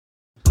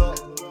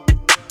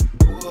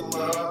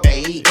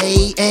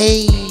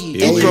Hey.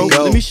 Intro,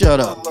 let me shut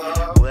up.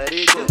 What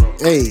it do?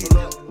 Hey.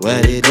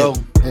 What it do?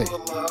 Hey.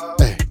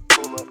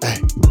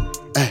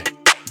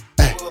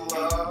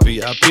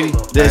 VIP.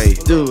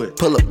 Let's do it.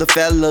 Pull up the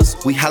fellas,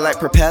 we highlight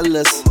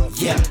propellers.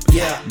 Yeah.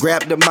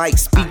 Grab the mic,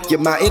 speak your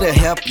mind, it'll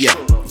help ya.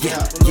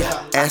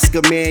 Yeah. Ask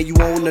a man you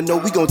wanna know,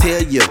 we gon'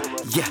 tell ya.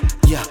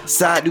 Yeah.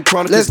 Side do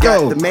chronicles, Let's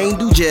go. got the main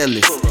do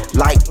jealous.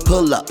 Like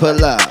pull up.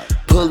 Pull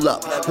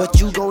up. What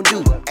you gon'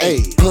 do?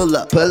 Hey, pull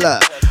up. We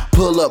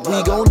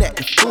gon' act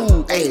the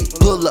fool. Hey,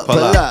 pull up.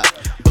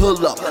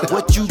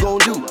 What you gon'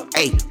 do?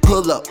 Hey,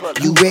 pull up.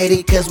 You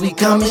ready? Cause we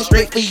coming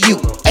straight for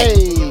you.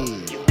 Hey.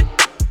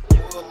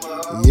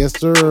 Yes,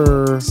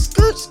 sir.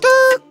 Skirt.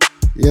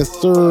 Yes,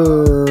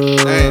 sir.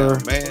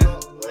 Damn, man.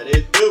 What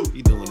it do?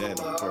 He doing that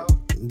on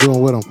purpose. Doing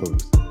what on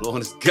purpose? Blowing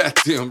his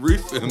goddamn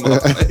reefer in my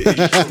face.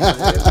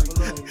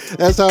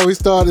 That's how we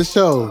start the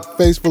show.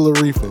 Face full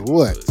of reefer.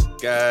 What?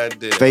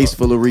 Goddamn. Face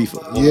full of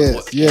reefer.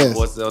 Yes.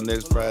 What's on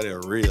next Friday? A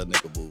real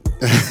nigga boo.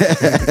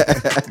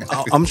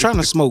 I'm trying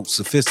to smoke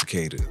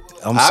sophisticated.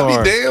 I'm I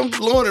sorry. be damn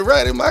blowing it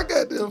right in my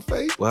goddamn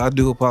face. Well, I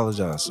do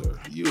apologize, sir.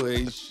 You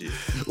ain't shit.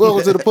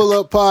 Welcome to the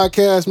Pullup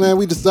Podcast, man.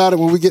 We decided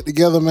when we get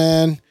together,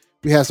 man,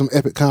 we have some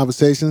epic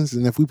conversations,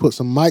 and if we put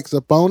some mics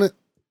up on it,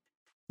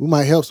 we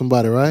might help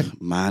somebody, right?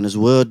 Might as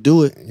well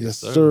do it. Yes,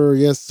 sir.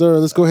 Yes, sir.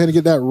 Let's go ahead and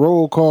get that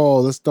roll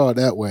call. Let's start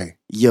that way.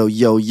 Yo,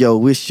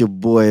 it's your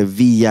boy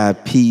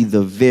VIP,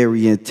 the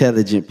very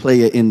intelligent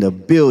player in the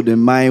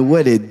building, man.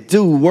 What it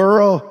do,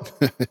 world?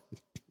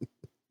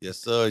 Yes,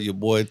 sir. Your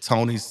boy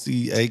Tony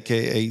C,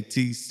 a.k.a.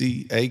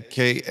 TC,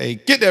 a.k.a.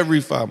 Get that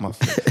reefer out my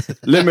face.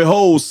 Let me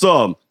hold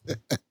some.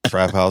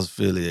 Trap House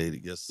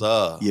affiliated. Yes,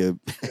 sir. Yeah.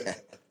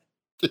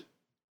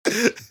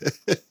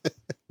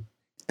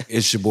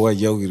 It's your boy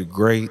Yogi the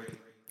Great.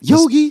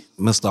 Yogi.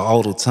 Mr.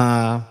 All the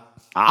Time.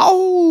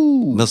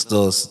 Ow.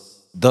 Mr.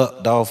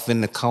 Ducked off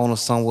in the corner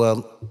somewhere,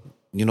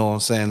 you know what I'm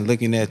saying,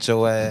 looking at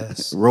your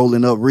ass.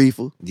 Rolling up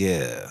reefer.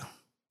 Yeah.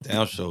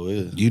 Damn sure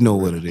is. You know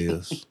what it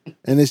is.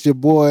 And it's your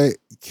boy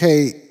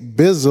K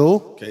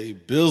Bizzle. Okay,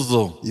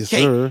 Bizzle. Yes,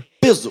 K. sir.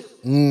 Bizzle.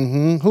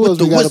 Mm-hmm. Who With else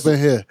the we got whistle. up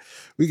in here?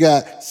 We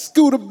got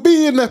Scooter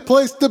B in that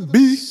place to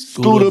be.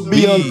 Scooter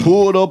B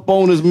pulled up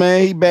on us,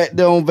 man. He back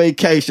there on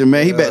vacation,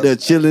 man. He back there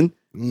chilling.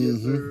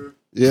 Mm-hmm.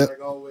 Yep.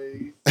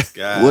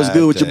 What's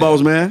good with your boss,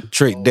 man?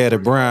 Trick Daddy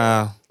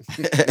Brown.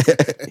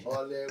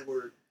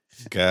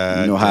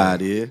 God, You know how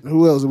it is.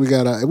 Who else we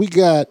got out? We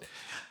got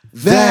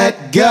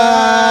That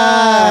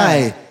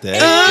guy.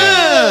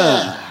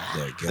 That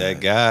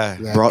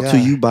guy. Brought to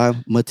you by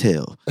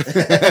Mattel.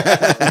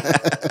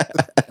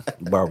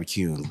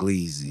 Barbecue and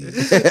Gleazy.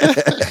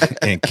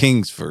 And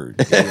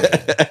Kingsford.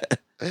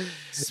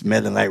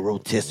 Smelling like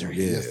rotisserie.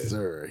 Yes,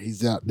 sir.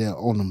 He's out there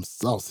on them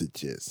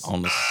sausages.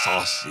 On the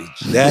sausage.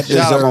 That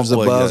Shout out my deserves a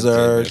boy, buzzer.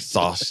 goddamn, that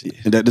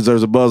Sausage. And that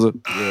deserves a buzzer?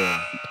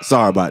 Yeah.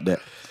 Sorry about that.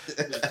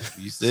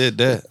 You said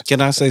that.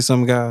 Can I say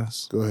something,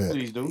 guys? Go ahead.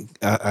 Please do.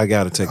 I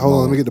gotta take a Hold on,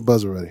 let moment. me get the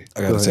buzzer ready.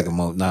 I gotta take a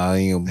moment. Nah, I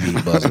ain't gonna be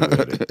the buzzer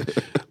with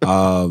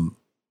it.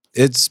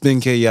 It's been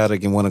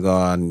chaotic in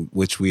Winnegon,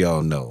 which we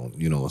all know,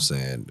 you know what I'm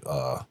saying?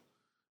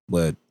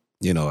 But,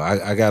 you know,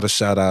 I got a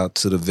shout out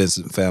to the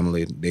Vincent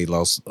family. They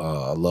lost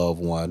a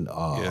loved one.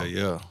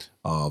 Yeah.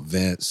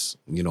 Vince,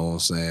 you know what I'm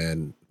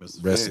saying?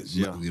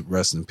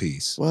 Rest in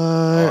peace. What?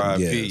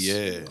 R.I.P.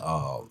 Yes.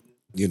 Yeah.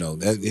 You know,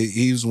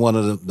 he was one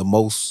of the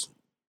most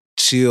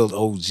chilled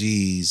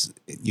OGs,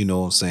 you know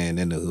what I'm saying,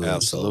 in the hood.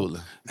 Absolutely.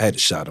 So I had to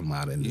shout him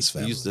out in his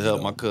family. He used to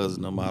help my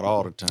cousin them out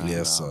all the time.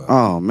 Yes, sir.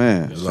 Oh,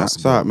 man.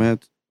 Sorry, man.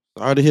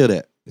 Sorry to hear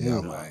that.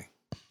 Yeah, man.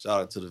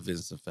 Shout out to the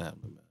Vincent family,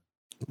 man.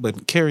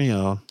 But carry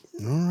on.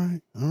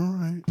 All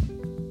right.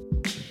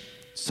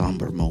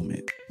 Somber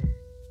moment.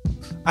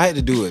 I had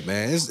to do it,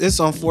 man. It's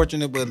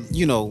unfortunate, but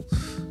you know,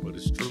 But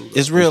it's true.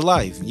 it's real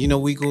life. You know,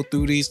 we go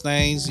through these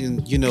things,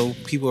 and you know,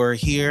 people are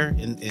here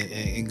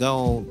and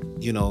gone.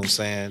 You know what I'm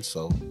saying?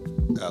 So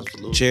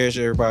Absolutely. cherish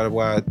everybody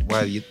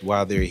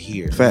while they're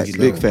here. Facts. You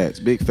Big know? facts.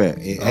 Big facts.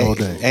 All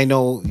day. Ain't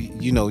no,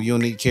 you know, you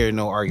don't need to carry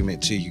no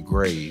argument to your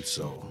grave.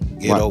 So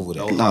get over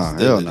that. Nah,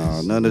 hell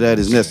no. None of that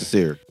is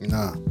necessary.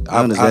 Nah.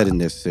 None of that is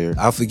necessary.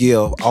 I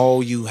forgive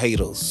all you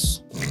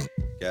haters.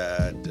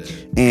 God damn.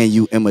 And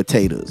you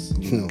imitators.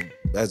 You know,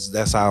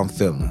 that's how I'm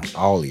feeling.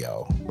 All of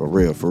y'all. For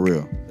real.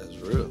 That's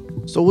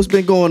real. So what's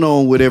been going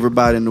on with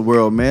everybody in the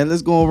world, man?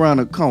 Let's go around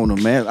the corner,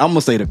 man. I'm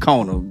gonna say the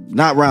corner,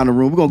 not around the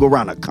room. We're gonna go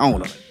around the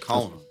corner.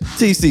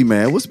 TC,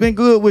 man, what's been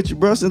good with you,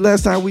 bro? Since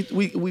last time we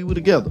were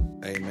together.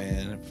 Hey,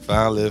 man.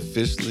 Finally,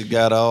 officially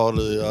got all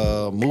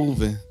the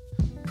moving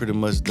pretty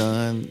much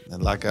done.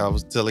 And like I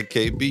was telling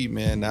KB,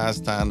 man, now it's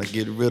time to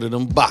get rid of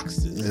them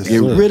boxes. Yes, Get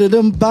sir. rid of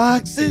them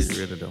boxes. Get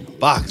rid of them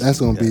boxes. That's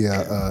gonna be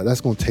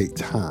that's gonna take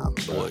time,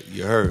 bro. Boy,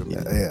 you heard me.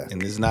 Yeah.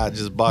 And it's not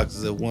just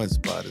boxes at one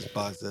spot, it's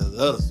boxes at the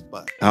other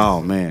spot.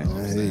 Oh man. You know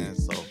what I'm saying?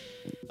 So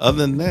other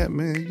than that,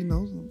 man, you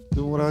know,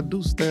 doing what I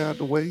do, stay out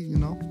the way, you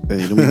know.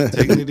 Hey, them,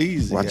 Taking it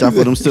easy. watch out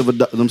for them silver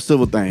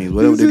things,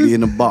 whatever they be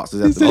in the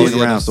boxes after being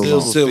around so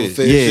long.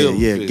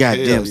 Yeah,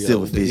 goddamn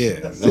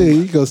silverfish. Yeah. See,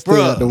 you go stay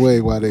Bruh. out the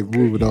way while they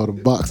moving all the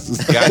boxes.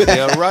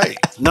 Goddamn right.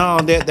 No,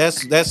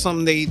 that's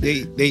something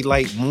they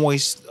like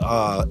moist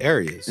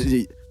areas.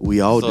 We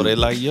all So do. they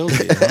like Yogi.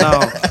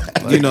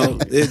 No,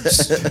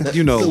 it's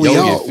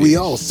we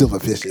all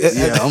silverfishes.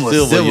 Yeah, I'm a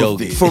Silver silver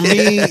Yogi. fish. For me,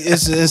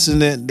 it's an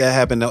incident that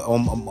happened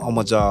on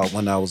my job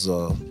when I was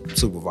a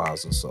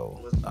supervisor. So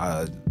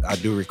I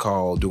do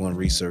recall doing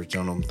research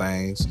on them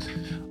things.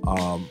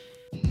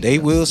 They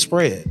will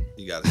spread.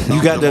 You got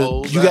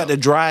to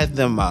dry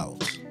them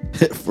out.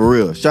 For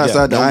real. Shouts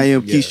out to I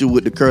Am Keisha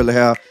with the curly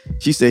hair.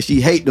 She said she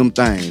hate them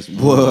things.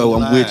 Whoa,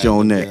 I'm with you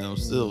on that. Damn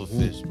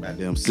silverfish, man.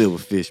 Goddamn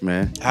silverfish,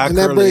 man. How And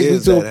that curly brings me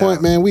is to a that point,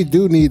 out? man. We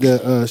do need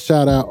to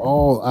shout out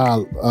all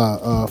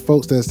our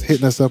folks that's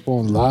hitting us up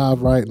on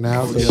live right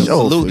now. So- Yeah. Sure,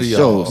 Salute for to sure.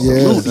 y'all.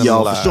 Salute to Yeah.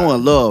 y'all for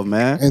showing love,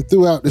 man. And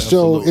throughout the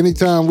show, Absolutely.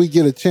 anytime we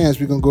get a chance,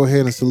 we're gonna go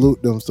ahead and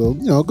salute them. So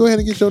go ahead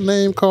and get your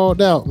name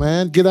called out,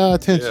 man. Get our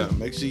attention. Yeah,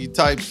 make sure you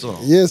type some.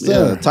 Yes, Yeah,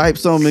 sir. type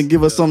something and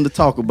give us something to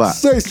talk about.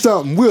 Say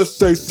something. We'll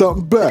say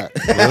something back.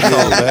 We'll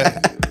talk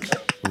back.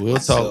 We'll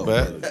talk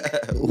back.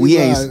 We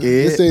ain't Live.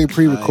 scared. This ain't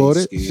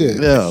pre-recorded. I ain't scared.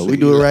 Shit. Yeah, we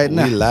do it right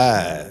now. We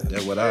live.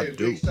 That's what I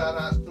do. Shout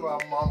outs to our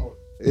mama.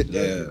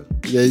 Yeah.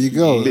 There you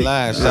go. We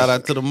live. Shout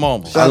out to the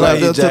mama. Shout love out you,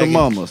 there to the Jackie.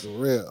 mamas. For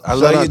real. I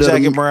love out you, to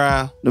Jackie the-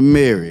 Brown. The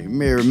Mary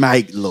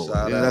Mike Lord.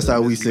 Shout Yeah, out that's to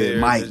how we Miss said Mary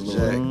Mike and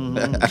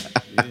Lord. Jack.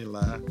 You ain't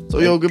lying. So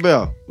yo, good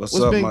bell. What's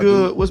What's up, been my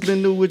good? dude? What's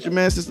been new with you,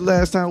 man, since the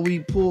last time we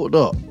pulled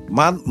up?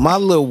 My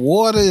little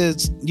water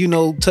is,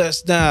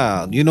 touched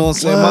down. You know what I'm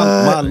saying?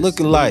 My What?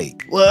 looking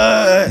like.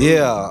 What?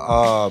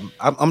 Yeah.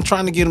 I'm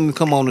trying to get him to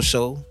come on the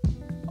show.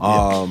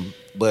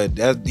 But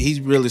he's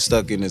really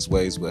stuck in his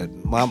ways. But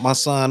my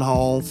son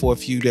home for a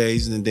few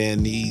days, and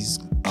then he's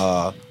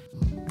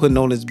putting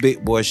on his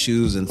big boy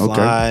shoes and Okay.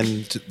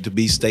 flying to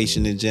be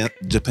stationed in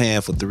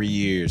Japan for 3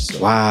 years. So,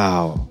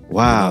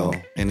 Wow.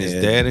 And his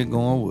Yeah. daddy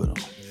going with him.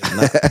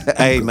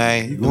 Hey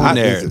man, going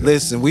there.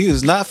 listen, we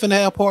was not finna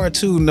have part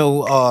 2.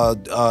 No,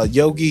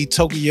 Yogi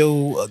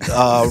Tokyo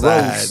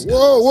roast.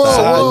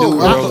 Whoa.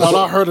 New I roast. thought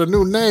I heard a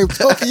new name.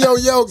 Tokyo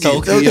Yogi.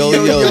 Tokyo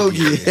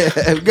Yogi.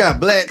 we got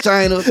Black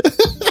China,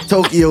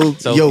 Tokyo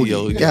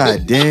Yogi.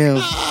 God damn.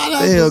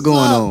 What the hell going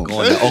on?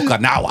 Going to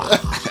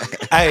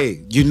Okinawa. Hey,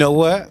 you know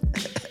what?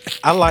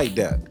 I like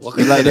that.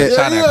 You like that?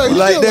 Yeah, You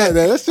like that?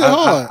 That shit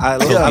hard. I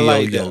Tokyo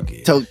like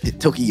that. Yogi.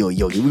 Tokyo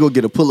Yogi. We're gonna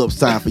get a pull-up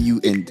sign for you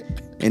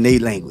in their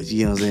language.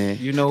 You know what I'm saying?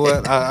 You know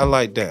what? I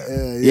like that.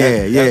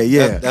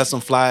 Yeah. That's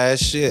some fly ass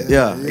shit.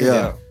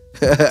 Yeah.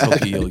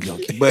 Tokyo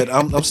Yogi. But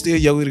I'm still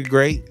Yogi the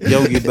Great,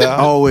 Yogi Bell.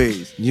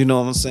 Always. You know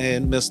what I'm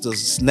saying, Mister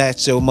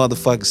Snatch your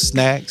motherfucking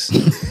snacks.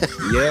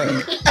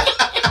 Yeah,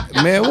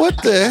 Man,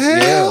 what the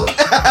hell?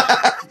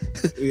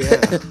 yeah.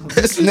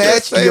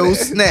 Snatch say your that.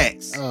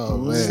 snacks. Oh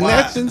man.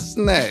 Snatching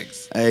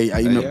snacks. Hey,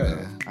 you know,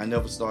 Yeah. I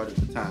never started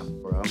the timer,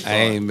 bro. I'm I sorry.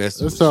 ain't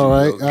messing with It's all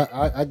right. you.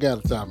 I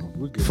got a timer.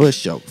 We good. For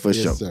sure. Yes,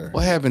 sure. sir.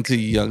 What happened to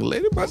you, young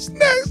lady? My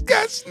snacks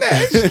got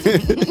snatched.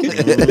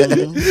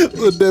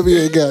 Little Debbie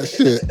ain't got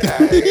shit.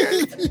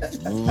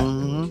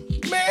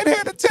 Man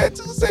had a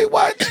tattoo say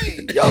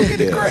YG. Yogi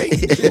the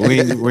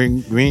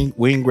Great.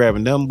 we ain't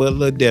grabbing nothing but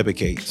little Debbie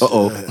cakes.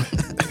 Uh-oh.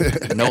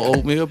 No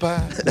oatmeal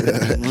pie.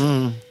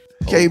 Mm.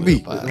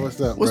 KB, What's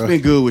up, what's bro?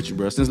 been good with you,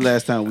 bro, since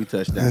last time we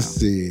touched down? Let's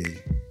see.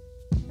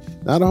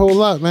 Not a whole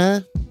lot,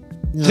 man.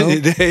 You know?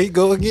 There you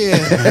go again.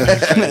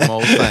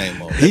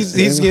 Same old. He's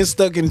getting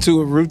stuck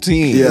into a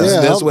routine. Yeah.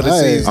 That's what it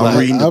seems I'm like.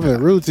 reading I'm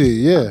in routine,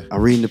 yeah.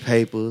 I'm reading the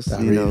papers, I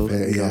you know.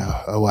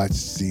 yeah, I watch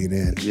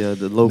CNN. Yeah,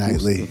 the locals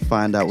Nightly. to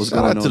find out what's Shout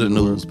going out to the on in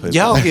the world. newspaper.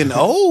 Y'all getting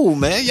old,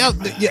 man. Y'all,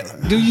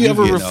 do you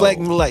ever getting reflect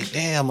old. and be like,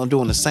 damn, I'm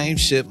doing the same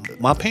shit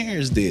my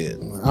parents did?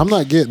 I'm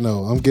not getting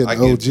old. I'm getting I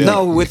get OG. better.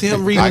 No, with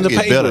him I reading the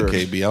get paper. better,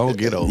 KB. I don't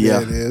get old.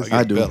 Yeah, it is.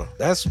 I do. Better.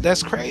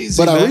 That's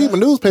crazy. But I man. read my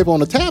newspaper on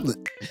the tablet.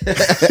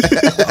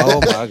 Oh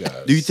my god.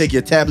 Do you take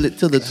your tablet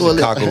to the toilet?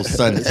 Chicago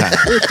Sun Time.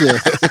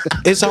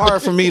 It's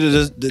hard for me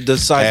to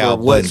decipher Al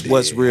what's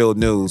Bundy. real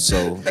news.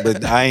 So,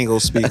 but I ain't gonna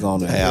speak on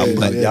that. Al But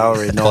Bundy. y'all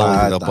already know how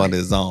I Folded up think. on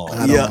his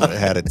arm. Yeah.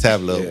 Had a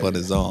tablet up on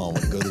his arm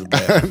when he go to the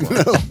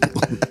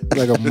bathroom.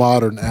 Like a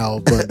modern Al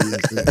Bundy.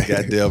 and shit.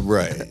 Goddamn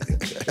right.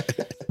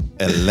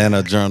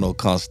 Atlanta Journal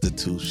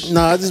Constitution.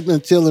 No, I just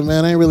been chilling,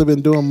 man. I ain't really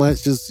been doing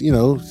much. Just,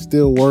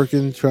 still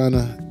working,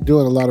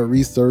 doing a lot of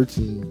research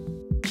and,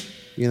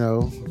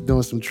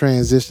 doing some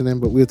transitioning.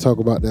 But we'll talk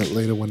about that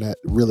later when that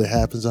really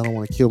happens. I don't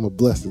want to kill my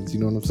blessings. You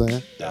know what I'm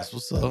saying? That's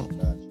what's up.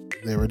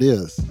 There it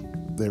is.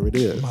 There it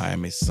is.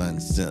 Miami Sun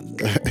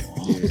Sentinel.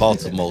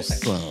 Baltimore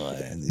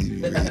Sun.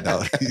 You read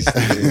all these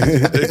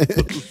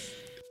things.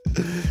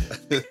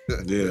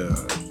 Yeah.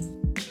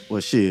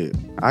 Well, shit,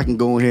 I can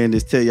go ahead and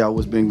just tell y'all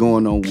what's been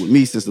going on with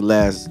me since the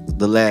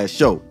last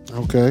show.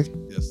 Okay.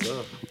 Yes,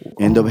 sir.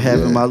 End up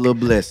having my little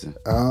blessing.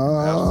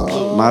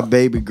 My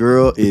baby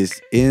girl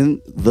is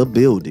in the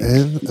building.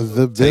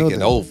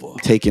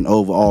 Taking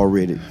over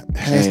already.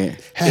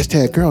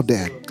 Hashtag girl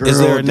dad. Girl Is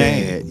there a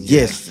dad. name?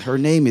 Yes, her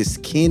name is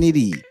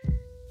Kennedy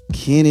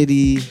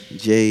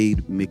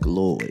Jade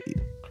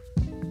McLeod.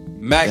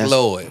 Mac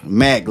Lloyd.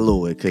 Mac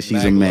Lloyd, because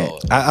she's a Mac.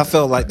 Lloyd. I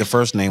felt like the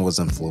first name was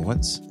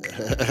influence.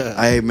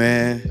 Hey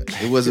man,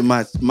 it wasn't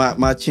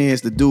my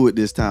chance to do it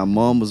this time.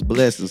 Mom was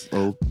blessing,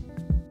 so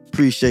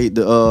appreciate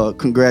the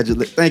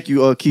Thank you,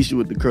 Keisha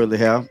with the curly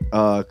hair.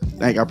 I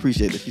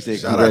appreciate it. She said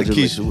Shout out to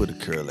congratulations. Keisha with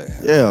the curly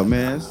hair. Yeah,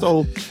 man.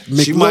 So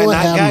She might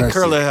not got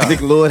curly hair.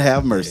 McLeod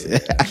have mercy.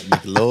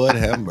 Lord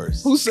have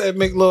mercy. Who said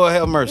McLord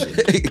have mercy?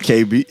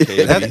 KB.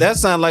 That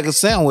sounds like a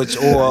sandwich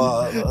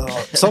or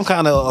some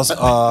kind of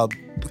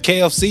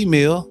KFC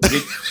meal.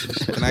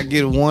 Can I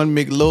get one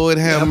McLord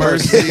have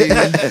mercy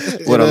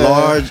With a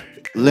large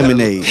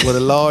lemonade. with a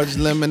large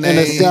lemonade? And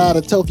a side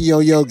of Tokyo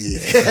Yogi.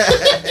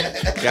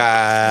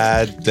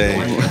 God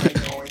damn.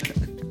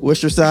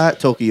 What's your side?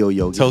 Tokyo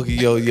Yogi.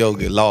 Tokyo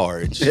Yogi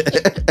large.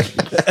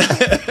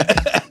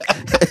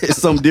 It's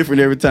something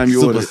different every time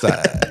you order. Super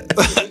size.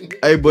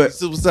 Hey, but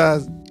Super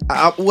size.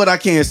 what I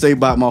can say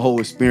about my whole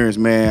experience,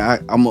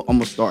 man, I'm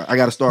gonna start. I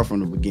gotta start from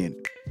the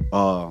beginning.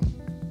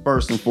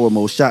 First and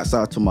foremost, shouts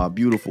out to my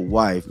beautiful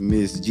wife,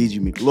 Miss Gigi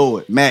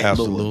McLeod, Mac Lloyd,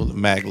 Absolutely.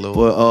 Mac Lloyd.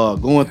 for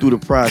going through the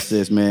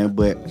process, man.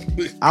 But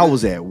I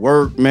was at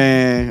work,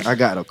 man. I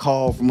got a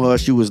call from her.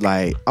 She was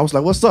like, I was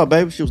like, "What's up,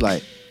 baby?" She was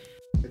like,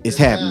 "It's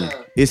happening.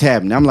 It's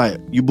happening." I'm like,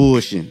 "You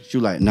bullshitting?" She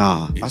was like,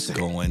 "Nah." I It's said,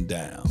 going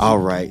down. "All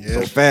right."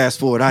 So fast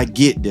forward, I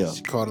get there.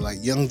 She called it like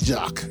Young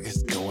Jock.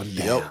 It's going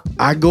down.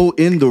 I go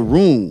in the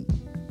room.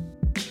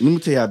 Let me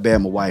tell you how bad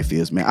my wife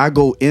is, man. I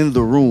go in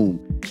the room.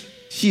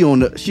 She on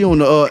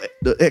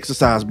the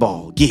exercise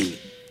ball, getting it,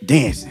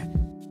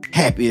 dancing,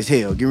 happy as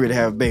hell, getting ready to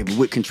have a baby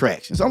with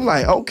contractions. I'm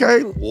like,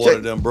 okay.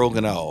 Water done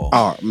broken off.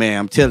 Oh man,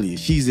 I'm telling you,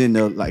 she's in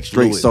the like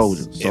straight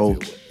soda. So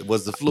it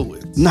was the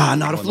fluids. nah,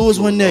 the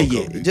fluids wasn't there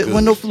yet. Just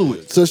wasn't no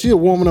fluids. So she was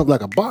warming up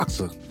like a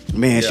boxer.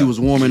 Man, she was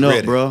warming up,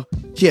 Ready. bro.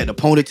 She had the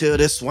ponytail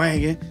that's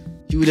swinging.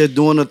 She was just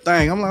doing the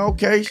thing. I'm like,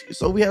 okay.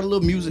 So we had a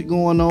little music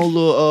going on.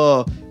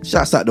 Little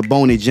shouts out to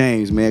Boney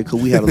James, man,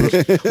 because we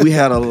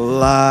had a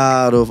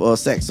lot of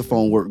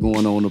saxophone work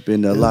going on up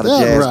in there. A lot of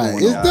jazz going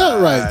on. Is that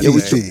right, Yeah,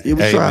 TC?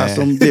 we Hey, tried man.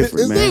 something different,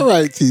 Is man. that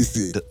right,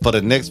 TC? For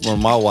the next one,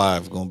 my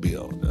wife gonna be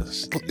on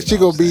this. She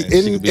gonna be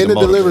in the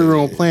delivery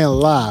room playing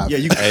live. Yeah,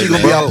 Hey, she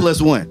gonna be man. our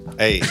 +1.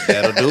 Hey,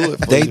 that'll do it.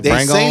 They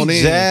Bring say on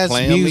in, jazz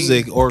play 'em in.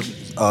 music or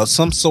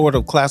some sort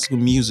of classical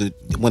music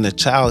when a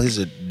child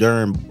is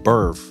during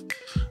birth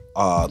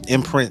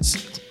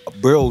imprints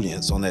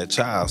brilliance on that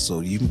child.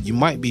 So you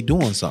might be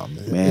doing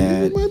something.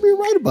 Man, You might be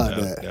right about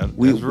that. That's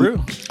We-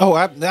 real.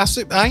 Oh, that's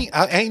it. I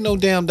ain't no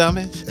damn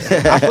dummy.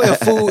 I play a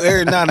fool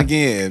every now and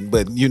again,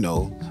 but you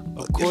know.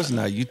 Of course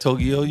not. You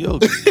Tokyo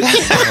Yogi.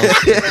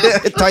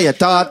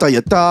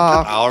 Toyota.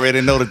 I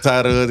already know the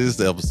title of this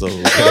episode.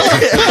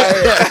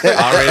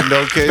 I already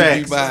know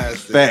KB mindset.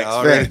 Facts, I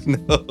already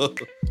know.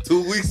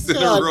 2 weeks in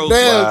God a row.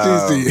 damn,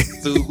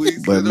 TC. 2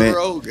 weeks But in man, a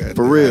row. goddamn.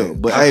 For real.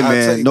 But hey, I'll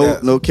man, take no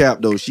that. no cap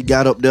though. She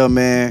got up there,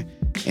 man,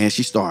 and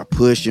she started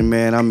pushing,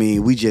 man. I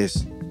mean, we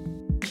just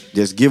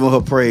giving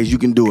her praise. You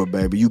can do it,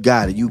 baby. You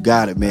got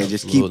it, man.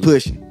 Just keep Absolutely.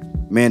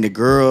 pushing. Man,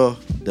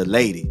 the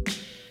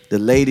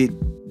lady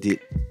did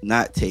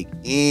not take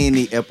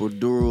any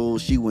epidural.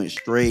 She went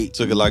straight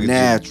Took it like a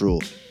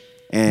natural.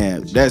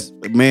 And that's,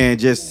 man,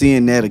 just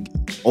seeing that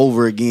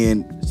over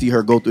again, see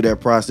her go through that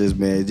process,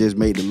 man, it just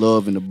made the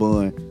love and the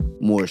bond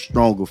more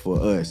stronger for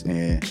us.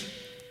 And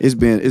it's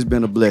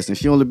been a blessing.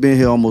 She only been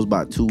here almost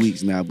about 2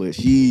 weeks now, but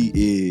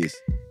she's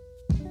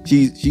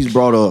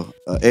brought a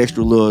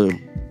extra little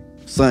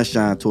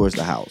sunshine towards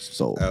the house.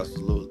 So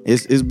Absolutely.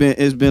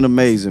 it's been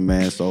amazing,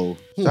 man. So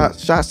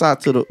shouts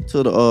out to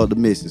the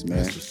missus,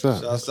 man. What's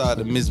up? Shouts out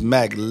to Miss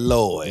Mac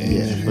Lloyd.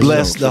 Yeah.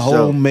 Bless For the sure.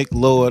 whole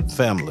McLord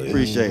family.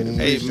 Appreciate it.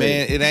 Hey,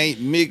 man, it ain't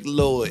Mick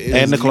Lloyd. It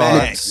And is the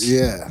Clarks.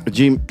 Yeah.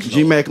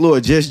 G Mac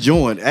Lloyd just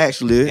joined,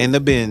 actually. And the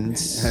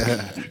Benz.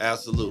 Mac.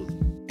 Absolutely.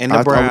 And the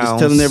I Browns.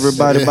 was telling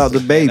everybody about the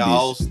And babies, the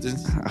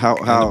Austins.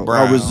 how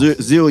Browns.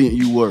 resilient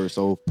you were.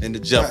 So And the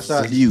shouts Jeffersons.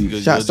 out to you.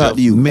 Because Shouts you're out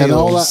to you. And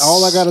Mills.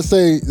 all I gotta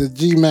say, the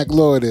G Mac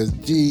Lloyd is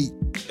G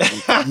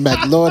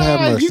Mac Lloyd have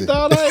mercy. You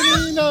thought I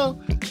didn't know.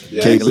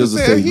 K Bizzle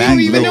say G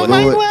Mac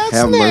Lloyd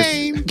have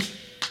mercy.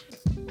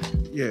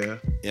 Yeah.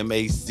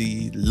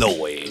 M.A.C.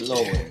 Lloyd.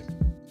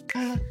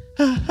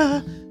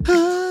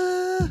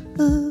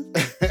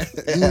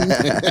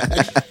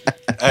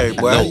 Hey,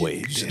 boy, Lloyd.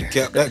 you should have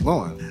kept that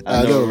going.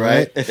 I know,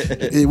 right?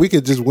 Yeah, we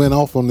could just went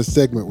off on the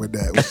segment with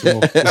that. With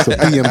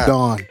some PM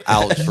Dawn.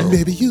 Outro.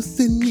 Maybe you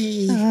send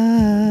me.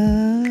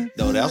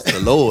 No, that's the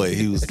Lloyd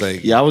he was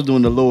thinking. Yeah, I was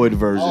doing the Lloyd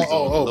version.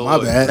 Oh, my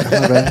bad. I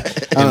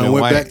done then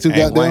went Wayne- back too and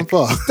goddamn Wayne-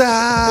 far.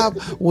 Stop.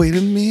 Wait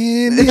a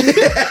minute.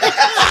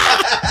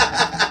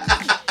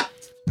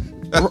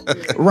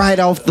 Right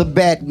off the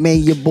bat, man,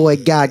 your boy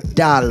got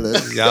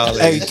dollars. Y'all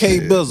Hey, ain't K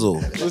shit.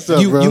 Bizzle. What's up,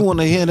 you bro? you want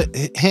to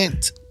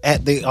hint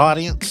at the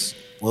audience?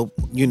 well,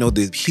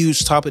 the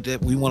huge topic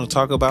that we want to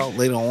talk about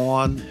later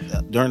on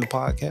during the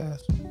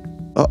podcast?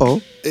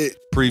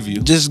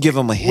 Preview. Just give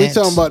them a We hint.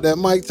 talking about that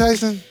Mike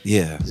Tyson?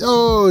 Yeah.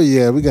 Oh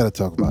yeah, we got to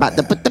talk about About to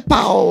that. put the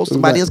pause.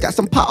 Somebody else got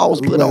some pause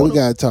put on. We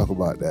got to talk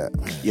about that.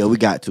 Man. Yeah, we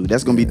got to.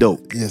 That's gonna be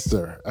dope. Yes,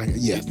 sir.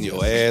 Yes. Getting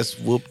your ass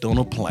whooped on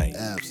a plane.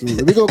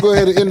 Absolutely. We're gonna go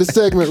ahead and end the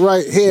segment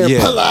right here. Yeah.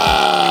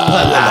 Pullup.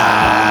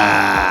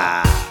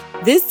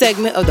 This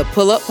segment of the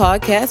Pull-Up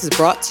Podcast is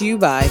brought to you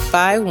by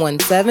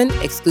 517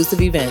 Exclusive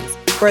Events,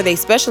 where they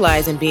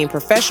specialize in being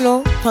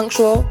professional,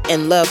 punctual,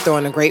 and love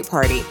throwing a great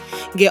party.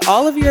 Get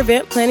all of your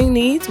event planning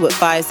needs with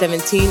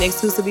 517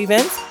 Exclusive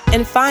Events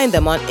and find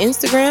them on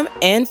Instagram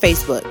and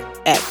Facebook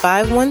at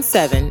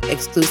 517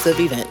 Exclusive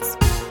Events.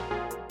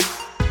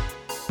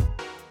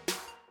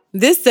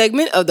 This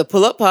segment of the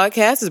Pull-Up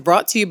Podcast is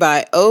brought to you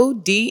by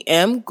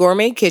ODM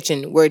Gourmet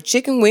Kitchen, where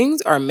chicken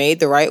wings are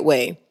made the right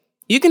way.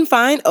 You can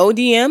find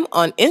ODM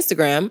on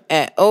Instagram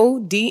at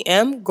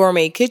ODM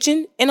Gourmet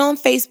Kitchen and on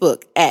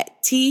Facebook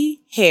at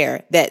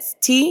T-Hair. That's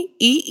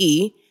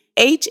TEEHAIRE.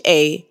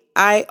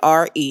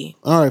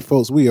 All right,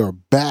 folks, we are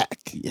back.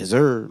 Yes,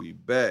 sir. We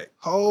back.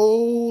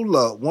 Hold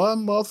up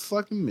one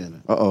motherfucking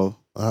minute.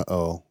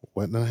 Uh-oh.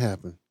 What done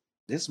happened?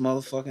 This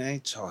motherfucker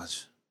ain't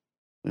charged.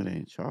 It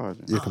ain't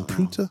charging. Your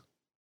computer?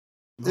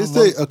 They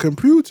say a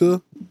computer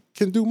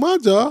can do my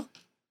job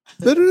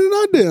better than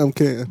I damn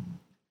can.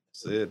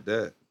 Said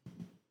that.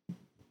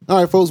 All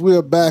right, folks, we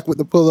are back with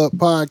the Pull-Up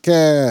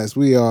Podcast.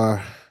 We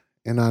are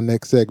in our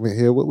next segment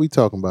here. What we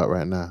talking about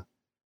right now?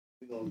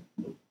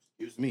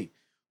 Excuse me.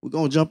 We're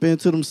gonna jump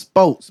into them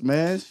sports,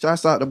 man.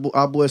 Shouts out to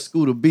our boy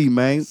Scooter B,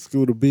 man.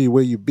 Scooter B,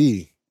 where you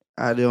be?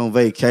 Out there on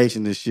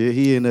vacation and shit.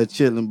 He in there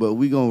chilling, but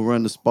we gonna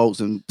run the sports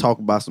and talk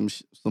about some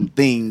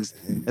things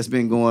that's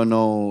been going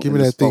on. Give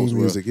me that theme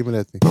music. Give me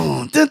that thing.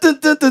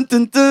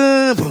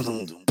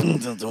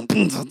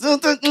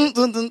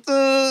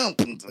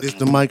 It's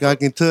the mic I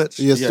can touch.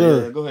 Yes,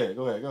 sir. Go ahead.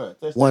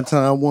 Touch One that.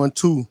 time, 1,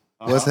 2.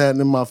 What's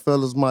happening, my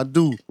fellas, my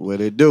dude? What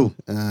they do?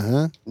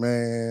 Uh-huh.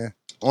 Man,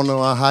 on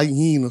our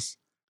hyenas.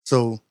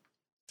 So,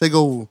 take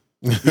over.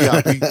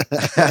 VIP.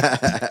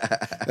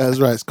 That's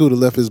right. Scooter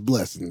left his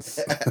blessings.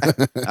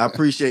 I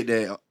appreciate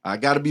that. I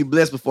gotta be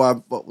blessed before I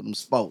fuck with them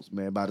sports,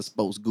 man, by the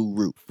sports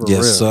guru. For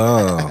Yes, real.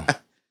 sir.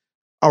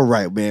 All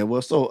right, man.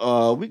 Well,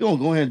 so we're gonna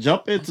go ahead and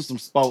jump into some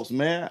sports,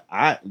 man.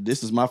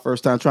 This is my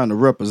first time trying to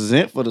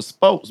represent for the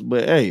sports,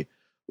 but hey,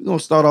 we're gonna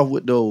start off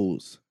with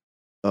those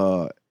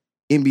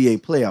NBA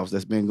playoffs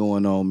that's been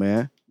going on,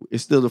 man.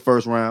 It's still the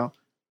first round.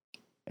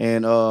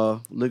 And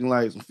looking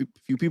like some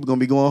few people gonna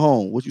be going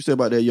home. What you say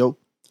about that, yo?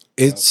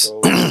 It's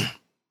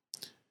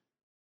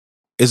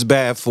it's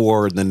bad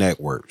for the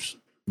networks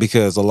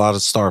because a lot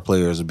of star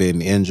players have been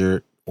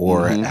injured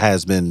or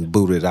has been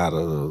booted out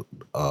of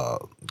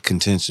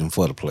contention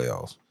for the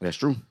playoffs. That's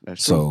true.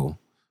 That's true. So,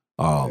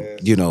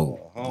 LeBron.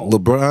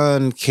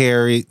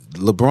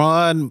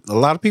 A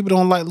lot of people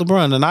don't like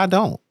LeBron, and I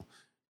don't.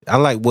 I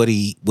like what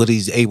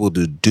he's able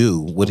to do,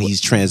 what he's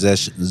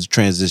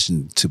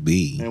transitioned to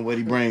be, And what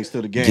he brings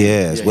to the game.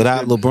 Yes, Yeah,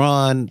 without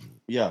LeBron,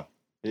 yeah.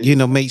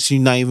 makes you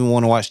not even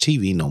want to watch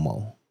TV no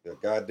more.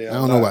 Goddamn. I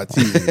don't know about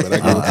TV, but I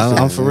get what you're I'm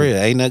saying, for real.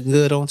 Ain't nothing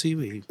good on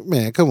TV.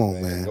 Man, come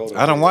on, man.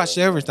 I don't watch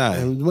everything.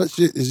 And what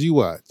shit is you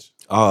watch?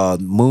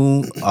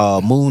 Moon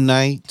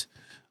Knight,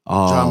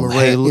 John Morant,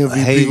 Halo.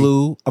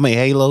 MVP.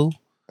 Halo.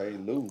 Hey,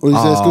 Lou. What you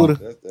said, Scooter?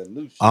 That's that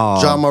new shit.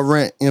 John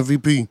Morant,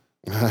 MVP.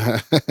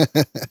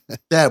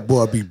 That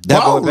boy be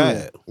That boy ballin'.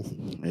 bad.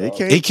 They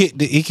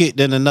He kicked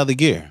in another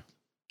gear.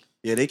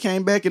 they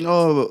came back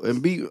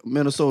and beat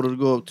Minnesota to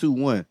go up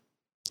 2-1.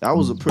 That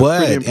was a pretty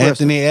But impressive.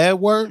 Anthony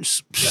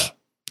Edwards,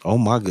 oh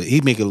my god, he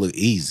make it look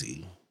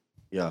easy.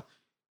 Yeah.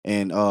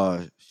 And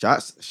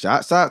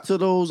shots out to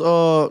those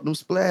them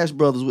Splash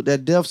Brothers with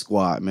that Death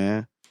Squad,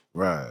 man.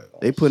 Right.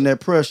 They putting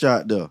that pressure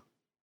out there.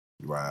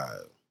 Right.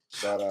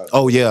 Shout out.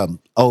 Oh yeah.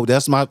 Oh,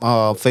 that's my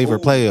favorite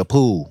player,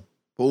 Poole.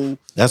 Poole.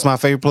 That's my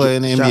favorite player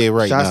in the NBA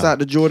right Shots now. out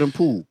to Jordan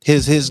Poole.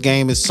 His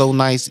game is so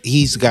nice.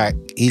 He's got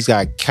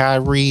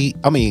Kyrie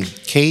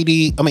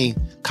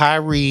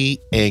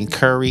and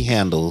Curry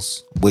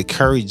handles with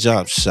Curry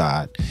jump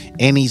shot,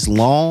 and he's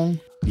long.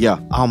 Yeah.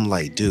 I'm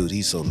like, dude,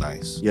 he's so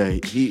nice. Yeah,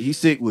 he's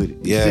sick with it.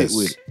 He's Yes. sick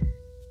with it.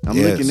 I'm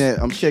Yes. looking at,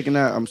 I'm checking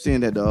out, I'm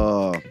seeing that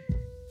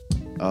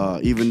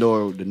even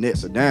though the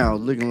Nets are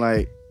down, looking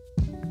like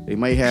they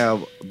might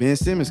have Ben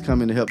Simmons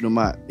coming to help them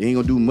out. He ain't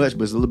gonna do much,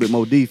 but it's a little bit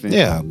more defense.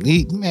 Yeah,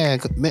 man,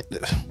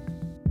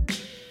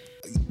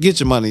 get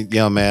your money,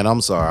 young man.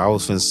 I'm sorry, I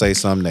was finna say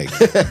something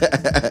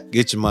negative.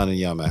 Get your money,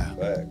 young man.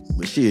 Facts.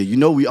 But shit,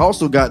 we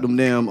also got them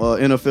damn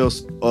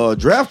NFL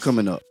draft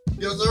coming up.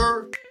 Yes,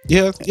 sir.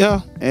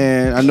 Yeah.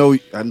 And I know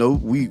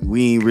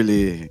we ain't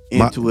really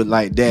into it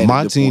like that.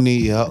 My team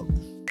need help.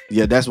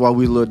 Yeah, that's why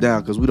we a little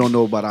down, because we don't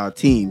know about our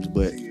teams.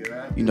 But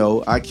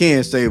I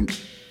can say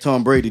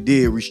Tom Brady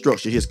did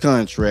restructure his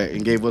contract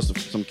and gave us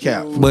some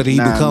cap. But he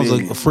 $9 becomes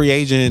million. a free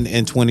agent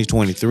in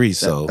 2023.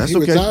 So That's He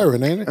okay.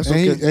 retiring, ain't it? That's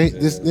Ain't okay.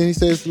 Didn't he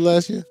say it's the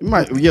last year? He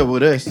might, yeah, well,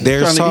 that's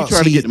There's he talks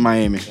trying to he- get to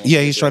Miami.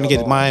 yeah, he's trying to get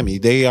to Miami.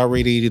 They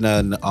already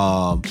done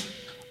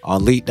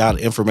leaked out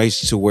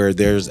information to where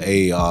there's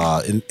a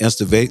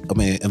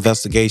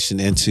investigation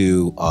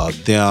into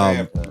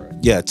them,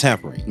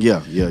 tampering.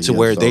 To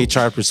where they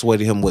try to persuade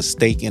him with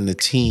stake in the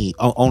team,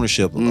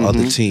 ownership of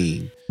the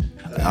team.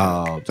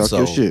 Talk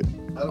your shit.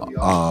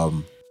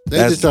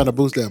 They're just trying to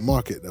boost that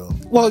market, though.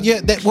 Well,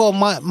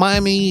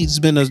 Miami's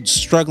been a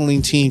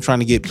struggling team trying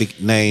to get big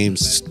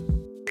names.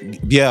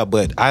 Yeah,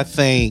 but I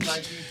think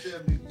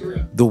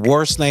the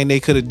worst thing they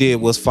could have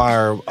did was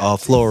fire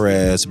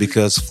Flores,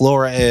 because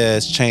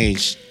Flores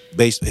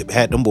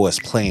had them boys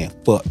playing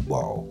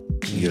football.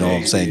 You know what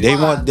I'm saying?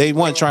 They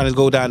weren't trying to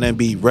go down there and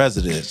be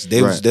residents.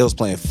 They was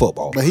playing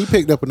football. But he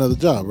picked up another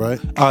job, right?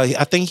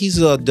 I think he's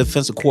a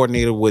defensive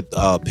coordinator with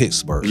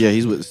Pittsburgh. Yeah,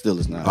 he's with the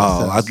Steelers now.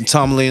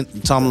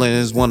 Tomlin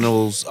is one of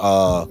those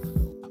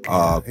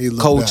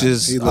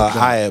coaches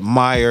I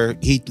admire.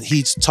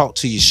 He's talked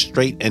to you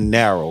straight and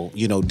narrow.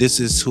 You know,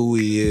 this is who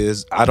he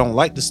is. I don't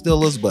like the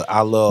Steelers, but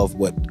I love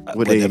what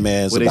the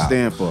man's what about. they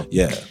stand for.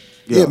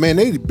 Yeah, man,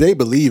 they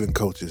believe in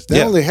coaches.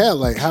 They only had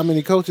like how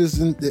many coaches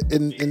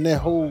in their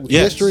whole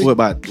history? What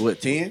about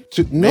 10?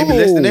 No, maybe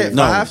less than that.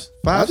 No.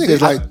 Five. I think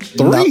it's like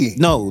 3.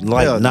 No,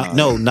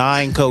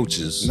 9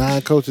 coaches.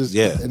 9 coaches.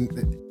 Yeah,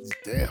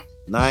 damn,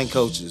 9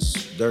 coaches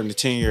during the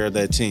tenure of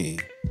that team.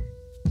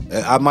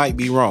 I might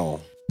be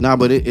wrong. Nah,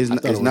 but it's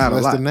not a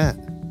less lot. than that.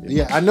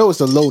 Yeah, I know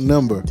it's a low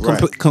number.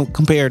 Right.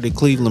 Compared to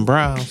Cleveland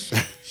Browns.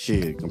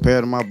 Shit,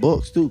 compared to my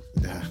Bucks too.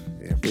 Yeah,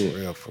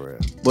 for real.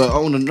 But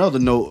on another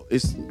note,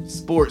 it's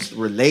sports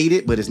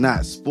related, but it's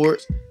not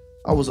sports.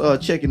 I was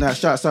checking out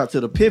shouts out to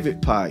the Pivot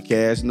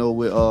podcast,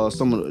 with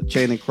some of the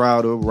Channing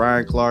Crowder,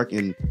 Ryan Clark,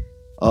 and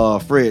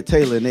Fred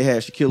Taylor, and they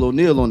had Shaquille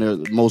O'Neal on their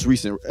most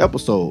recent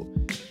episode.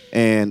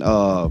 And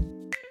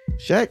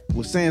Shaq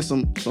was saying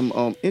some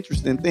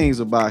interesting things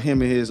about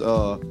him and his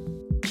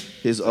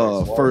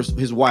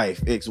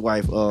ex-wife,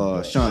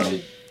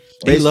 Shawnee.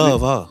 They love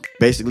her.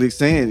 Basically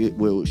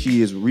saying,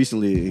 she is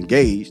recently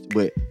engaged,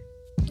 but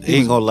he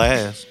ain't gonna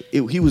last.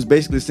 He was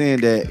basically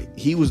saying that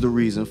he was the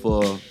reason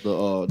for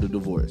the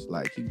divorce.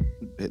 Like, he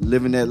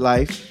living that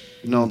life,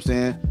 you know what I'm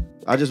saying?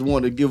 I just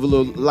wanted to give a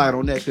little light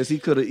on that, because he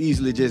could have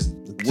easily just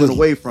went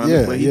away from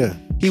it. But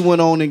he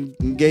went on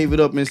and gave it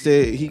up and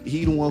said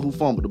he the one who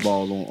fumbled the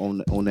ball on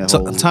that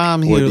whole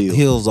time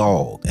heals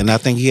all, and I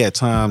think he had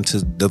time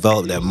to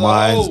develop that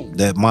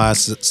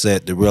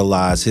mindset to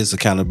realize his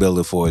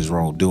accountability for his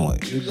wrongdoing.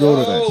 You grow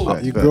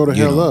the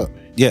hell up.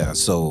 Yeah,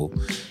 so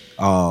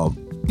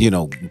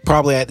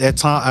probably at that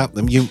time,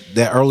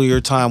 that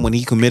earlier time when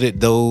he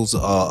committed those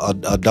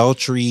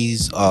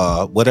adulteries,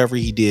 whatever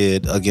he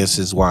did against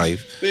his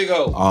wife, big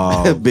O.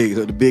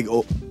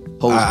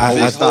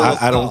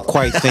 I don't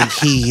quite think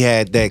he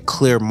had that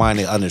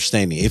clear-minded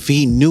understanding. If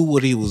he knew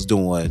what he was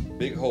doing,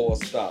 big hole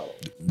style,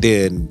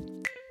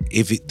 then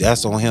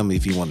that's on him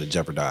if he wanted to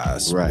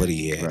jeopardize what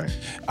he had. Right.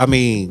 I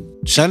mean,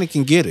 Shani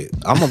can get it.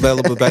 I'm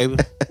available, baby.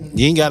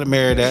 You ain't got to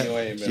marry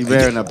that. She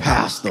marrying a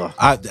pastor.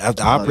 I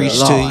preach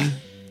to you.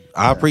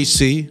 I preach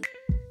to you.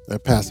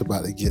 That pastor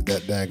about to get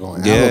that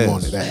daggone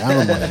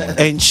alimony.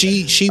 And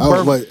she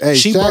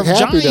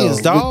birthed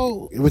giants,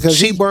 dog. Because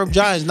she birthed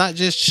giants, not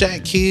just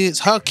Shaq kids.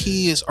 Her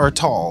kids are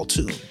tall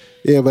too.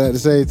 Yeah, but at the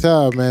same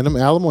time, man, them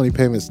alimony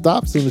payments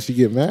stop soon as she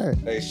get married.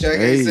 Hey, Shaq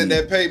ain't sent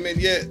that payment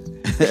yet.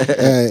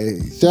 Hey,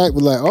 Shaq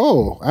was like,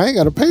 "Oh, I ain't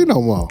got to pay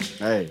no more."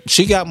 Hey,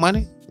 she got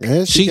money.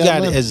 Yeah, she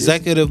got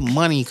executive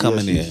money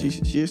coming in.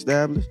 She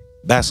established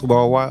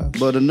basketball wise.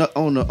 But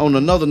on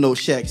another note,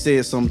 Shaq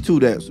said something too.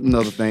 That's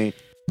another thing.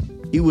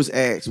 He was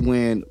asked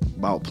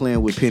about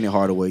playing with Penny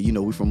Hardaway.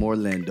 We from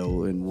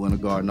Orlando and Winter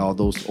Garden, all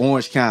those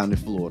Orange County,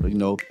 Florida.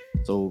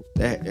 So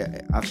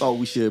I thought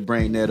we should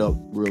bring that up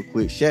real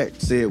quick.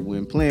 Shaq said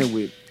when playing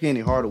with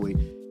Penny Hardaway,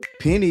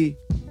 Penny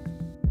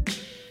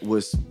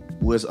was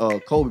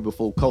Kobe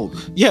before Kobe.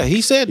 Yeah,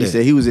 he said that. He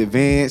said he was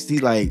advanced. He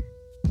like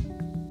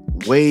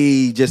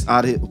way just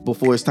out of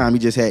before his time. He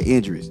just had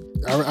injuries.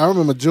 I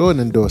remember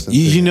Jordan endorsing.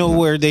 You know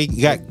where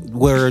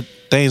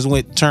things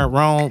turned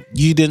wrong.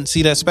 You didn't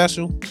see that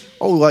special?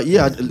 Oh,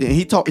 yeah.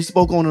 He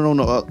spoke on it on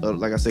the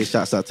like I say,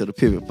 shouts out to the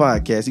Pivot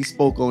podcast. He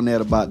spoke on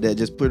that about that.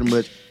 Just pretty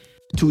much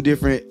two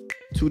different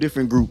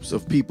groups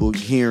of people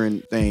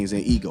hearing things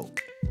and ego.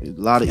 A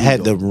lot of ego.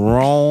 Had the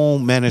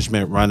wrong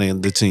management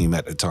running the team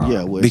at the time.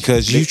 Yeah,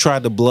 because you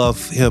tried to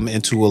bluff him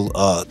into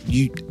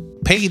you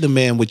pay the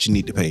man what you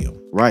need to pay him.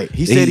 Right.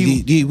 He said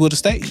he would have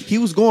stayed. He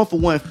was going for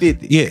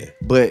 150. Yeah.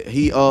 But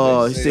he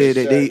said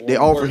that they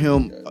offered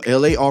him,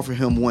 LA offered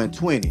him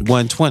 120.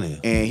 120.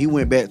 And he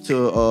went back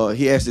to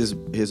he asked his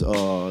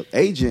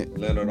agent,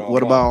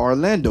 what about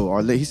Orlando?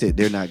 He said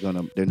they're not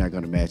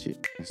gonna match it.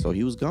 And so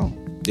he was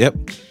gone. Yep.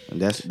 And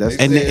that's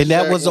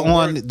that was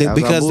on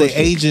because the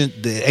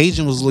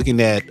agent was looking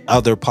at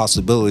other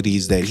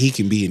possibilities that he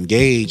can be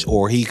engaged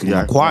or he can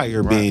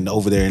acquire being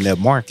over there in that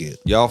market.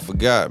 Y'all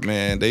forgot,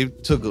 man. They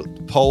took a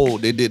poll.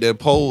 They did that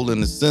poll in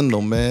the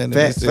Sindel, man. And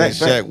they said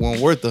Shaq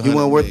wasn't worth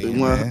 $100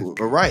 million.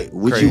 Right,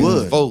 which he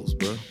was, folks,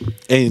 bro.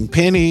 And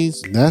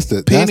Penny's that's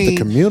the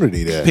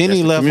community there.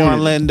 Penny left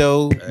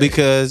Orlando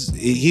because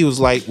he was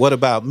like, "What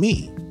about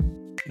me?"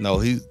 No,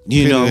 he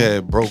You know.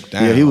 had broke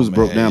down. Yeah, he was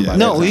broke man. down by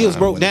No, that he was time.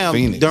 broke When down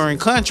Phoenix. during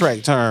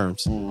contract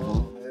terms.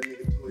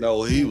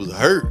 No, he was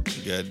hurt.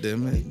 God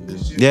damn it.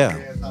 His Yeah.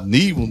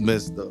 knee was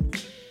messed up.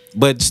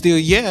 But still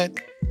yet,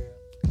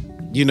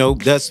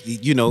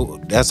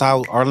 that's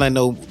how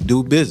Orlando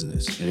do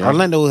business. Yeah.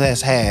 Orlando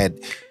has had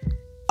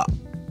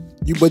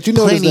But you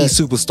notice plenty that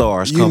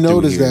superstars you come through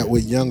notice here. that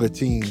with younger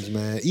teams,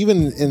 man.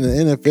 Even in the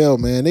NFL,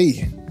 man,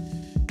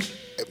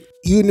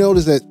 you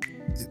notice that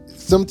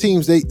some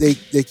teams they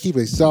keep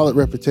a solid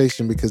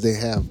reputation because they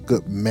have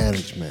good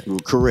management.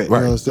 Correct. You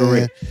know what I'm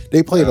saying?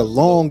 They played a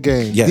long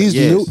game. Yeah. These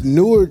Yes.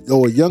 newer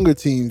or younger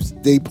teams,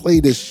 they play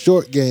this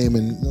short game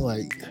and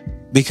like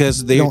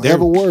because they don't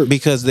ever work.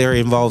 because they're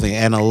involving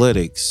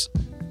analytics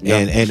Yeah.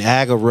 and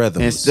algorithms.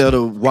 Instead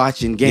of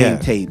watching game Yeah.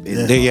 tape,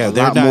 and they're a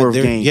lot not. more of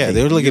They're, game tape.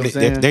 they're looking You know at.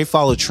 what I'm saying? They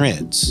follow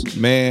trends.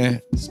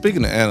 Man,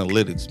 speaking of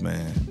analytics,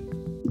 man,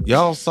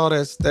 y'all saw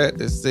that stat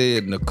that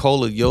said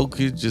Nikola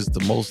Jokic is the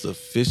most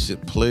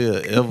efficient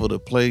player ever to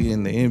play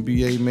in the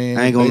NBA, man.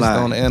 I ain't gonna based lie.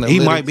 on the analytics. He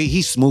might be.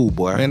 He's smooth,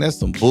 boy. Man, that's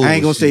some bullshit. I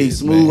ain't gonna say he's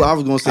smooth. man. I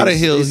was gonna say How the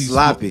hell it's he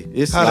sloppy.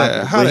 It's How sloppy.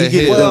 the, how but the he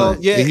get it hell done.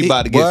 yeah, he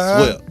about to get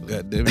boy. swept?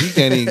 Goddamn, he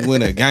can't even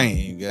win a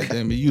game.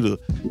 Goddamn, you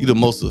the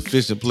most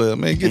efficient player,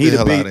 man. Get He the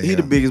hell the out big, of he here.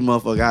 the biggest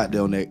motherfucker out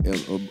there on that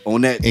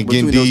and between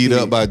getting those D'd up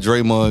teams. by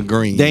Draymond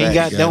Green. They ain't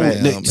got Goddamn,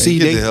 don't man. see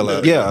Get they the hell out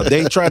of here.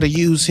 they try to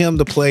use him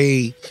to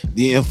play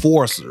the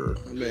enforcer.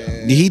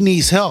 Man. He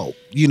needs help.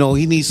 He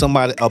needs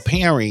somebody a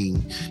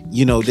pairing.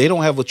 They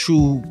don't have a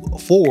true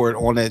forward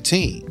on that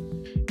team,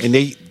 and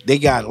they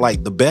got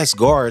like the best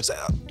guards.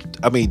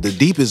 I mean, the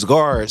deepest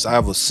guards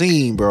I've ever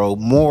seen, bro.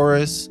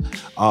 Morris.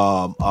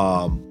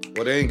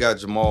 Well, they ain't got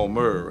Jamal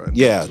Murray right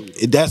Yeah, now,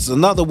 too. that's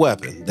another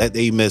weapon that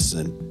they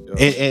missing.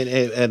 Yeah.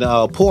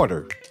 And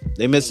Porter,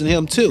 they missing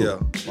him too. Yeah,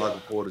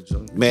 Michael Porter Jr.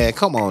 Man,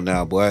 come on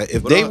now, boy.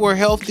 If But they were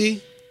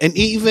healthy, and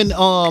even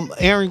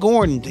Aaron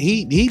Gordon,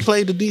 he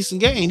played a decent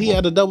game. He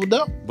had a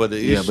double-double. But the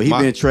Yeah, issue, but he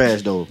been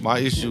trash though. my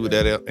issue with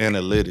that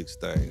analytics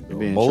thing, though,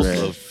 Being most trash.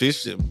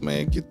 efficient,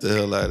 man, get the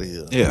hell out of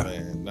here. Yeah.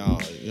 Man. No,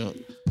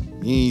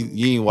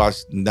 you ain't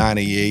watched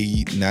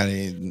 98,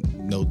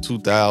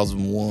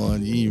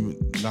 2001.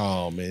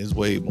 No, man, it's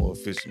way more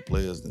efficient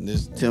players than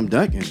this. Tim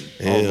Duncan.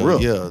 Hell,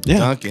 real. yeah, Yeah,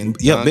 Duncan.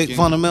 yeah, big Duncan,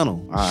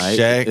 fundamental. All right.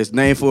 Shaq. It's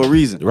named for a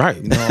reason. Right.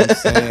 You know what I'm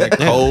saying?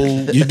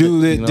 Cole. You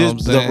do it You know what I'm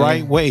the saying?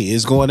 right way.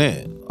 It's going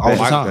in all the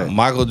time.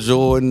 Michael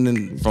Jordan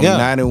and from Yeah.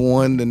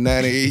 91 to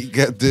 98.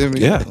 Goddamn it.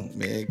 Yeah.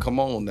 Man, come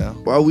on now.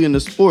 While we in the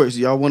sports,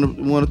 y'all want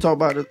to talk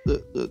about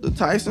the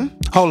Tyson?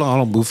 Hold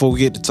on. Before we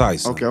get to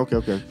Tyson,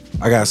 Okay.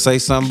 I gotta say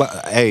something.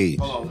 Hey,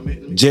 Hold on,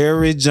 let me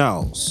Jerry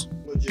Jones.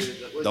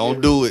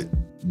 Don't do it.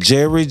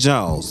 Jerry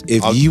Jones.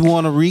 If you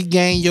want to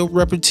regain your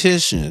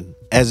reputation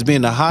as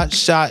being a hot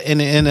shot in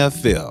the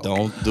NFL,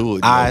 Don't do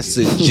it. I Yogi.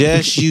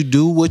 suggest you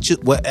do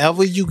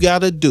whatever you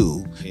gotta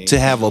do to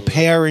have a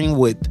pairing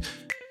with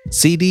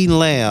CD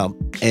Lamb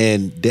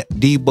and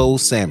Debo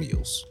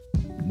Samuels.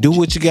 Do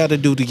what you gotta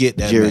do to get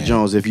that Jerry man.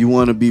 Jones, if you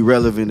want to be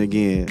relevant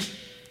again,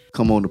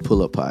 come on the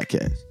Pullup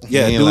podcast.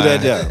 Yeah, You ain't do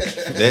lying.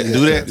 that.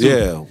 Do that too.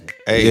 Yeah.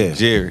 Hey, Yeah.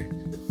 Jerry.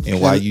 And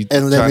while you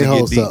And let trying me to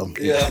hold get deep,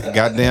 something.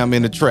 goddamn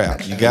in the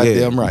trap. You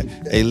goddamn right.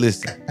 Hey,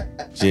 listen,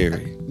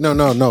 Jerry.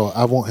 No.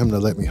 I want him to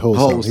let me hold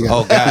Hold something. He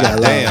Oh got- he got god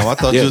a lot. damn! I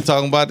thought Yeah. you were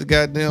talking about the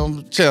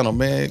goddamn channel,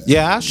 man.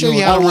 Yeah, I'll show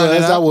you I how to run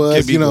it was. out.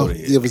 Can't be You know, good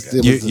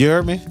at it. You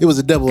heard me? it was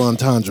a double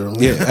entendre.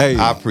 Yeah. Hey,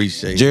 I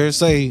appreciate it. Jerry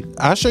say,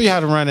 I'll show you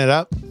how to run it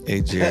up. Hey,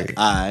 Jerry,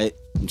 All right.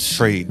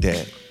 trade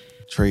Dak.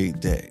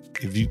 Trade Dak.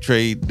 If you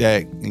trade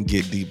Dak and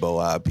get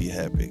Debo, I'll be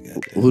happy.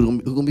 Goddamn.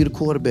 Who gonna be the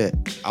quarterback?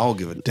 I don't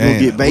give a You damn. gonna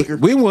get Baker?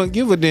 We wouldn't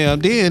give a damn.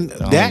 Then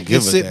Don't Dak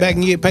give can a sit damn. back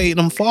and get paid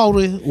them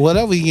 40,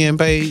 whatever he getting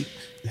paid.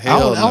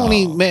 Hell I don't no.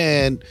 even,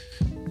 man.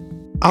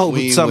 I hope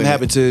We ain't something winning.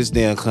 happened to his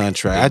damn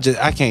contract.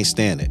 I can't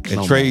stand it. And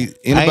no trade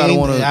more. anybody I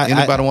want to ain't-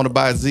 anybody want to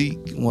buy Zeke?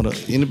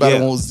 Anybody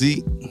Yeah. want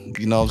Zeke?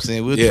 You know what I'm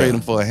saying? We'll Yeah. trade him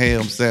for a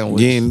ham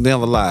sandwich. You ain't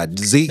never lied.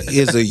 Zeke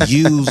is a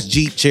used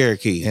Jeep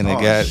Cherokee. And they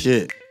Oh, got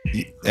shit.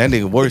 that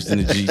nigga worse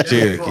than the Jeep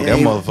Cherokee. That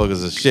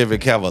motherfucker's a Chevy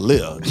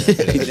Cavalier.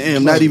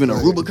 Damn, not even a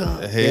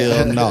Rubicon.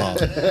 Hell no.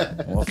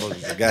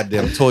 Motherfucker's a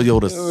goddamn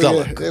Toyota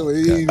Celica.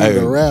 He even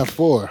a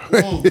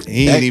RAV4.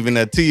 He ain't even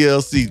a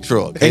TLC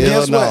truck. And Hell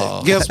guess no.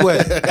 what? Guess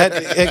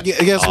what?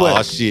 Guess Oh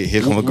what? shit!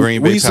 Here come a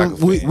Green Bay We some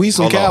Packer fan. we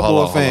some Hold on, Cowboy hold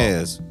on, hold on.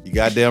 fans. You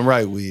goddamn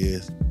right we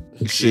is.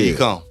 Here you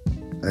come.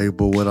 Hey,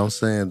 but what I'm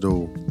saying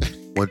though,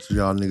 what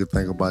y'all nigga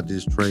think about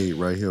this trade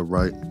right here,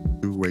 right?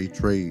 Two-way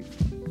trade,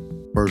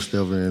 first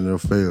ever in the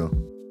NFL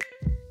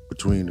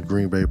between the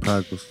Green Bay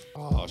Packers,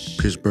 Oh shit.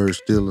 Pittsburgh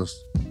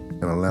Steelers,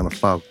 and Atlanta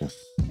Falcons.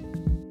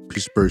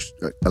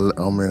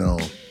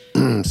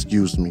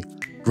 Excuse me.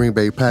 Green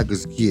Bay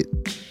Packers get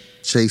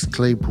Chase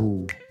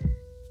Claypool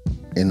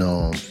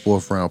and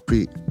fourth round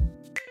pick.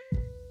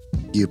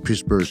 Give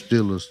Pittsburgh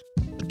Steelers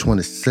the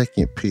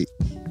 22nd pick.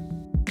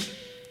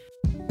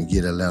 And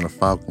get Atlanta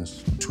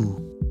Falcons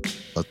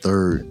 2 a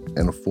third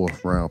and a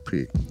fourth round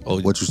pick.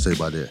 What you say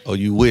about that? Oh,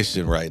 you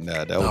wishing right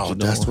now? That what you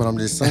doing? That's what I'm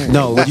just saying.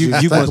 No, What you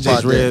think must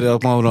just about read that?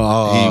 up on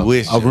He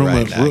wishing a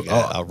rumor. right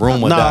now. A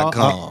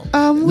rumor.com.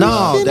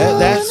 No,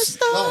 that's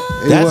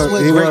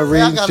what he great. was Hey, I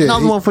reading got shit.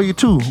 another one for you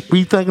too.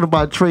 We thinking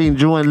about trading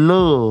Jordan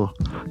Love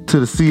to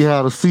the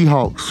Seattle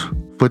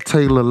Seahawks for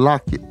Taylor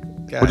Lockett.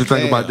 What you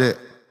think about that?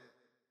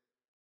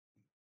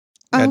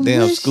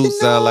 Goddamn, Scoot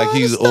sound like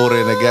he's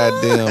ordering a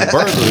goddamn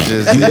burger.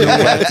 Just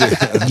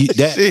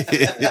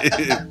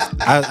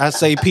I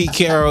say Pete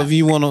Carroll, if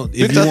you wanna,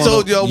 Bitch, I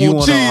told you I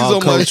want cheese on my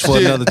coach for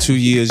shit. another 2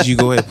 years, you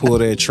go ahead and pull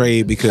that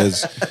trade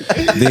because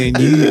then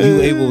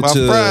you able my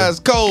to. fries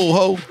cold,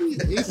 ho.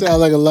 He sound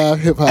like a live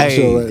hip hop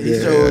show right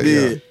there. Sure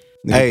did.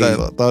 Hey,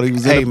 thought he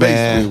was in the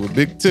man. basement with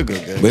Big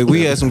Tigger. But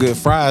we had some good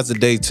fries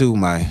today too,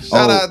 man.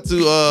 Shout out to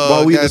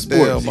Waweeda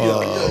goddamn,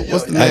 Sports.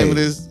 what's the name of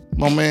this,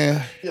 my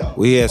man?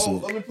 We had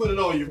some. Let me put it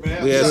on you,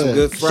 man. We had some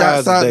good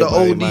fries Shouts out today, to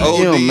buddy, OD. man.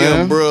 ODM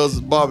man.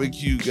 Bros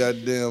Barbecue,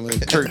 goddamn, in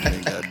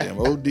Kirkland, goddamn,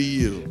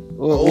 ODU.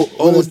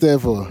 What is that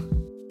for?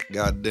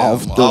 Goddamn,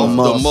 Off the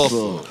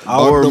muscle.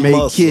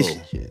 Gourmet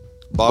kitchen.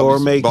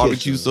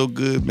 Barbecue so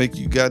good, make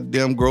you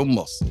goddamn grow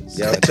muscles.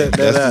 Yeah, check that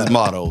That's out. his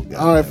motto.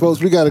 All right, folks,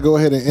 we got to go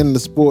ahead and end the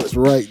sports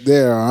right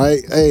there. All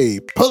right, hey,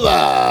 pull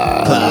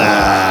up.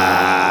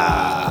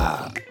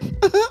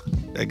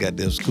 That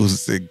goddamn school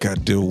said,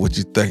 goddamn, what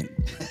you think?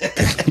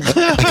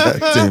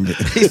 Goddamn it.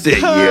 He said,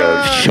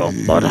 yeah, sure,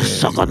 mother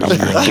sucker the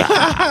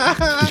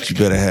Bitch, you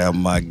better have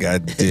my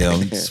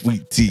goddamn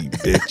sweet tea,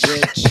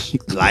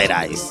 bitch. Light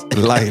ice.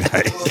 Light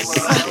ice.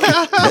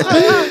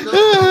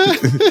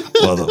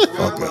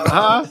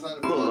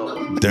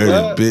 Motherfucker.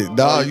 Dirty bitch.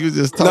 Nah, you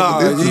just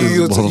talking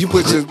you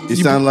put your. It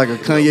sounded like a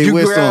Kanye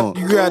West song.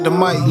 You grabbed the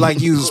mic like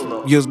you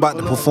was about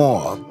to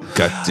perform.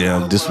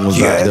 Goddamn, this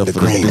one's out there for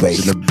the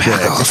bitch in the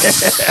back.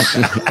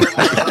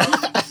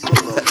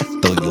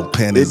 Throw your It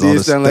panties on did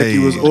the sound like he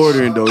was stage.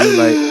 ordering, though. He was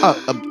like,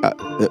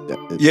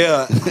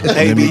 Yeah,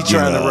 AB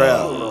trying to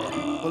rap.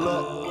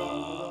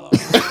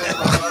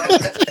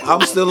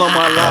 I'm still on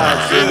my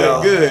live.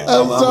 Good.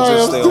 I'm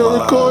sorry, I'm still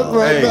recording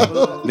right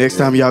now. next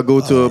time y'all go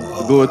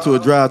into a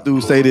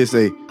drive-through, say this,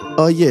 say,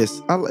 oh,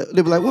 yes.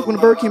 They be like, welcome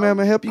to Burger King, man.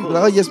 May I help you?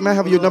 Like, oh, yes, man. I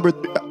have your number.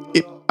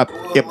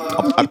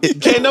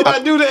 Can't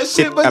nobody do that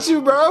shit but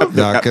you, bro.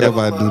 Nah, can't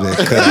nobody do that.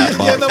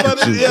 Can't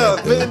nobody.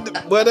 Yeah, man.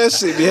 Boy, that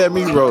shit had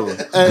me rolling.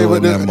 Hey, Go but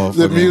in that the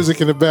motherfucker.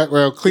 music in the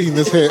background clean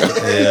as hell.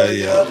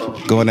 Yeah.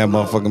 Go in that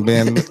motherfucking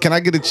band. Can I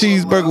get a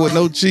cheeseburger with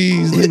no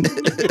cheese?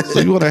 So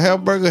you want a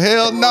hamburger?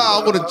 Hell no,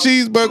 I want a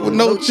cheeseburger with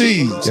no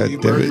cheese.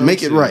 God damn it.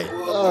 Make it right.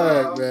 All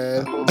right,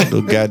 man.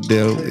 Little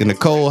goddamn in a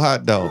cold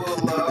hot dog.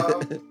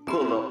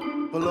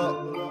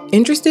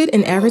 Interested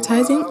in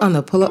advertising on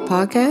the Pullup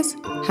podcast?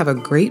 Have a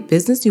great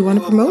business you want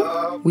to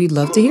promote? We'd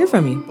love to hear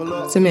from you.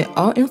 Submit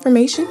all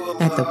information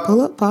at the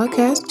Pullup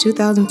Podcast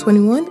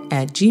 2021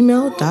 at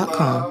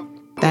gmail.com.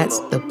 That's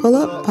the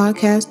Pullup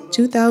Podcast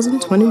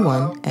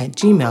 2021 at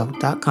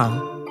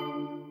gmail.com.